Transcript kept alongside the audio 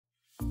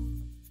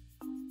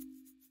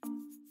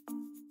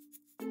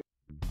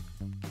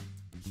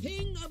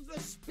king of the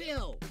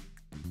spill.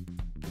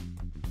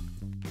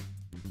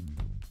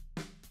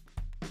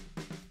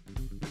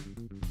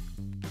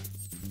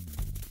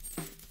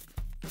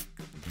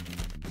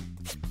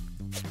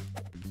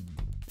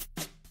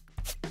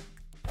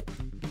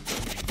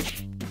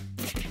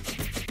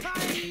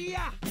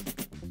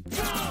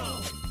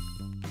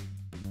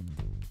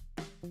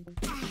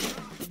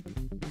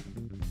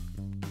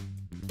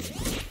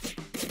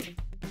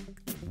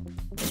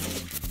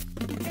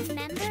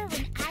 Remember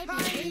when I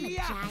became a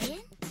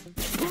giant?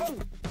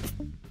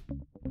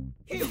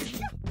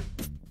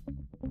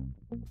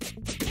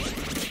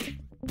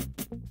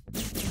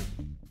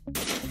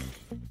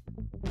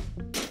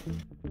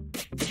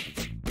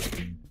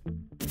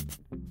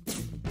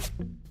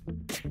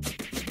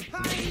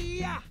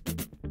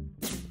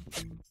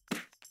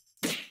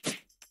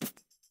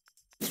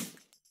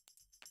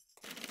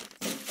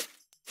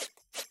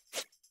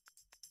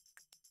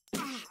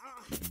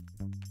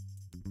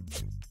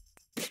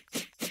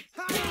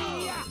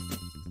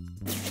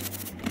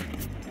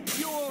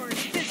 Your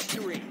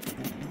history.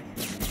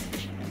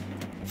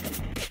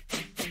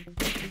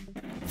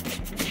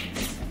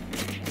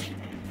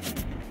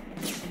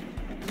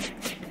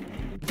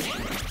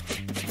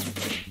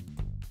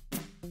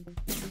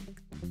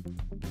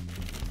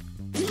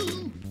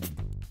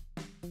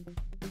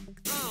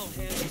 I'll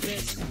handle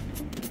this.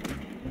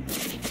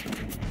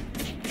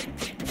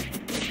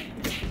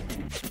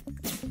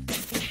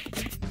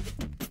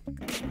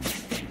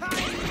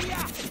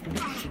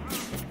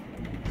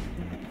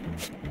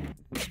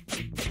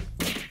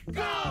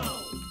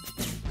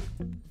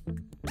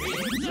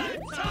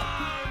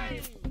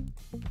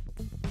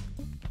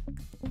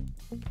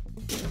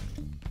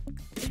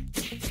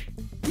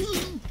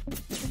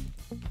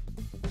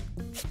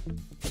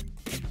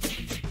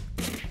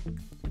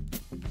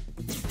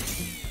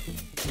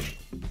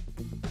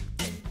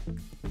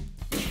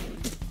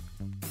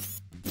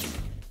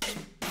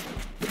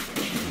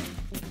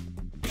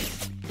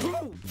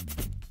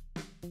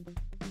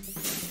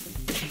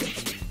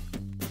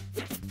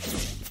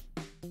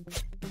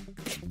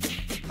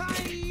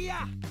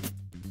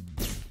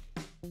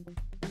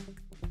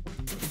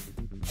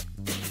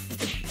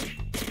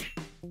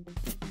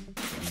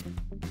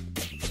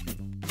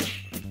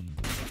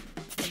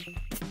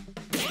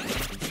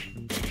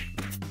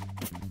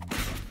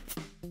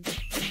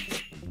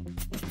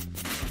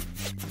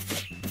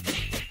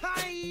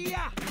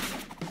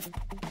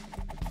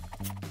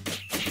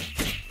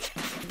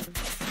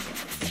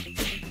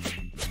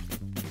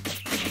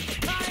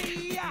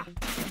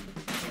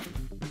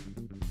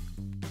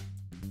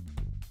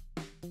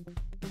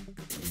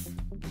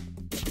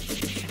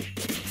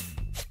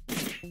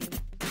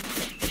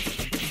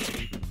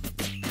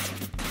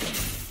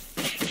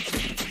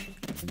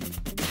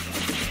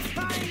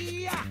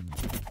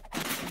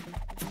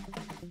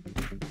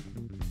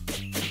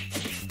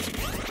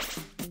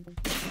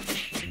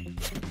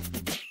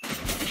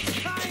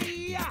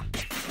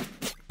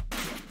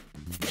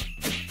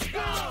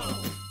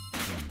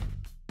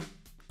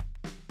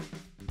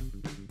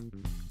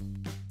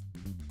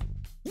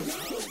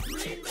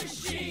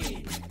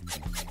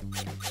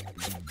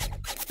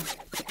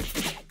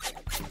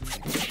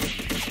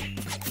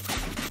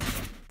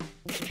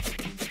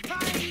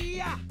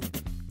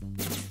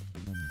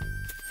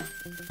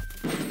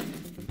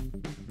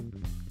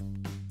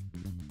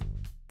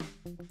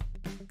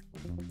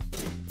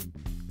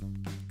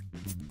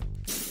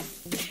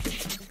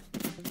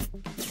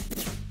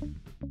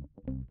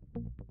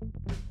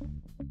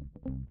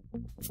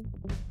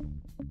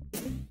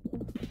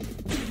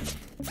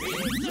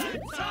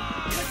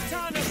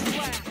 Katana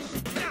slash!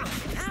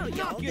 How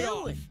y'all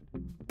doing?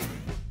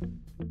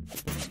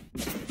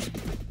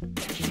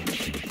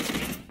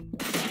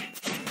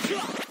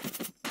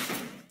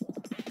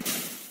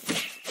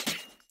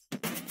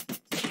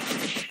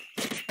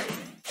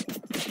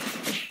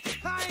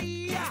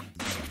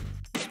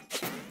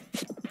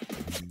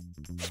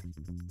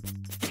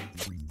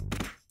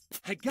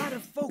 I gotta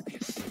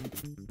focus.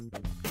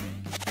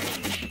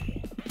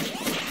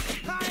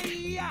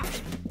 Hi-ya!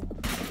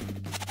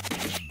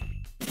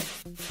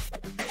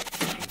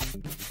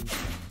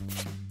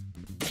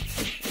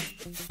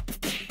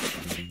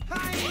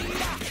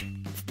 Hi-ya!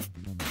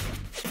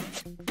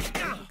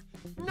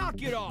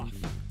 Knock it off!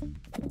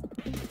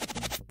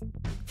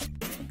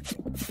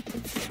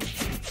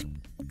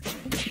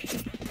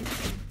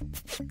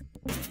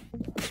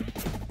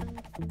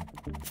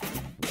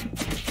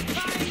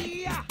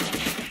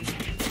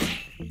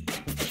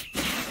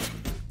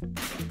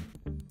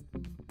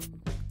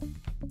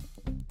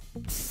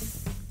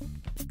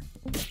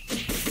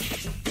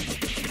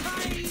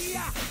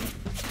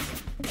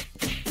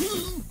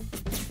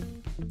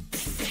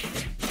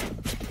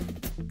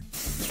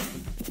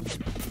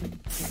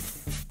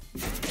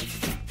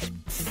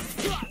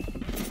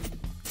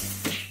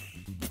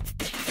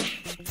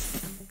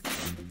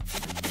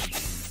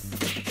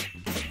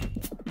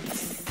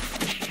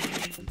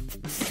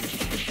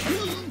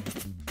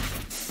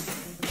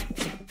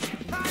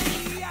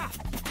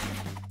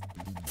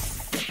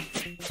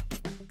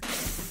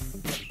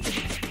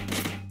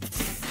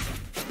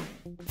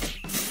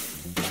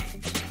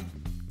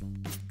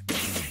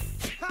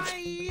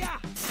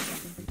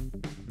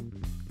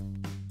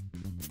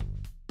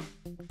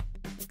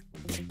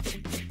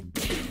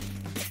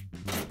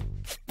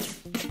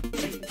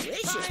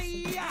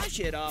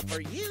 should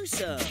offer you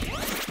some.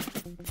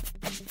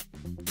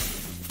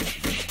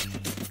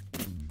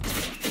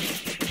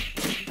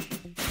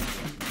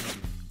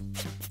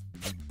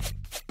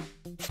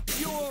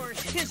 Your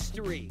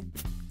history.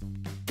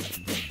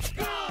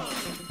 Go!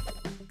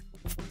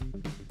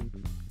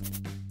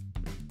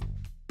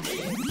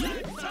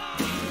 It's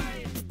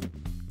time!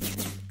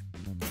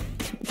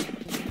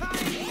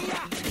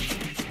 Hi-ya!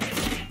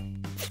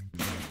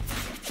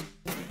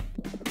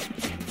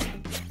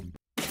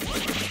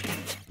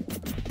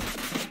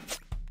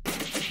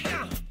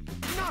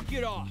 Knock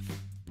it off!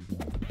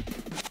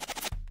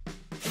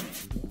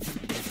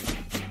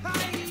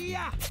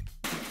 Hi-ya!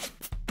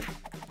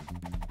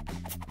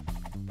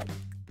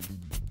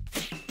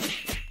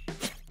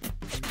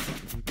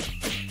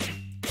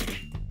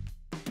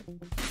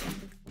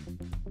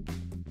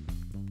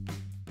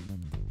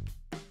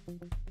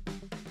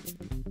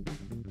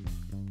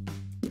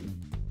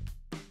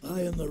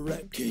 I am the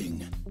Rat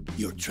King.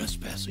 You're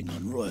trespassing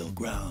on royal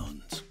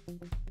grounds.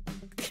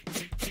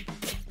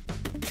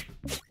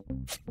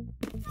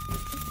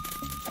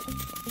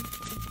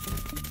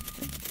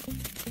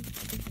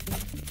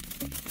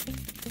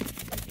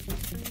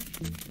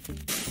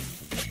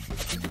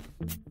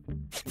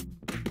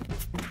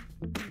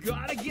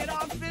 Gotta get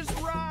off this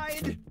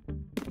ride!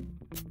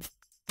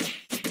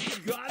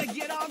 Gotta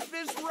get off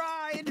this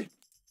ride!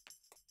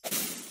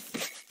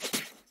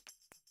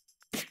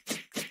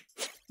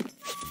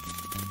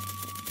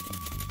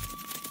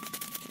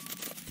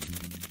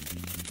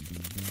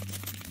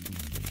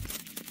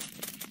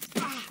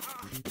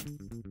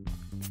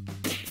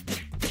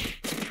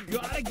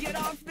 Gotta get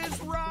off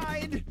this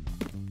ride!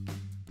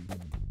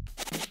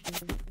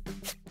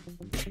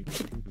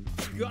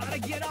 Gotta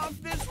get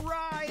off this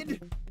ride!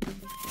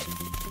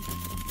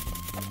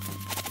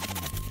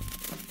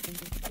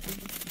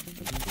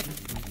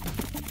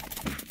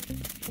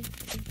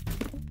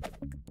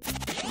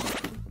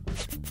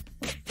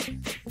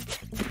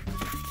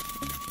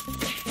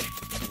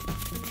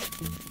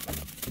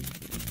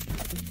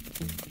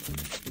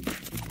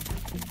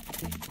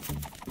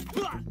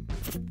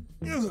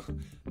 Ugh,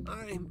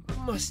 I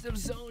must have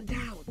zoned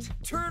out.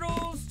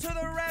 Turtles to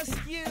the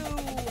rescue!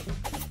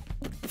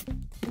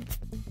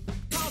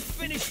 I'll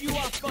finish you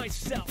off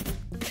myself.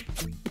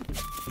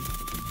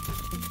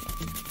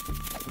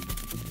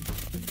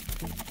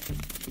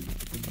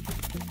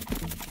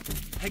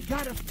 I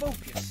gotta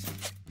focus.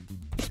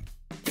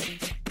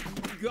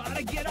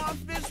 Gotta get off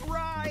this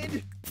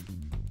ride.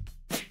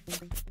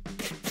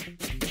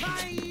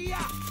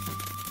 Hi-ya!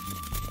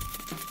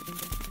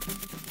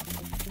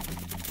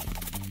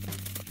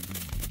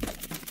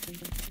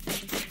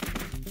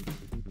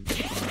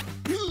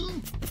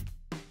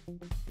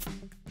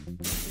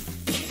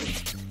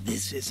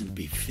 This isn't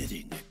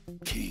befitting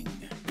a king.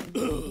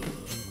 Ugh.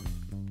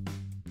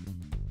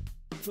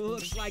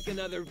 Looks like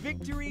another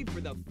victory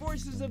for the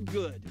forces of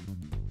good.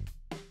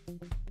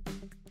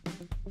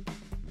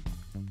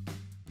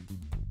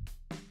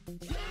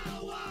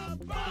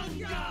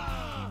 Cowabunga!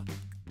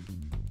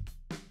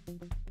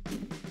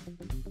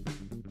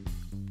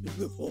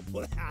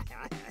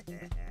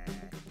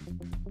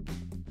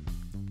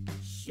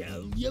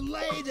 Show you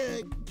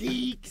later,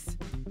 geeks.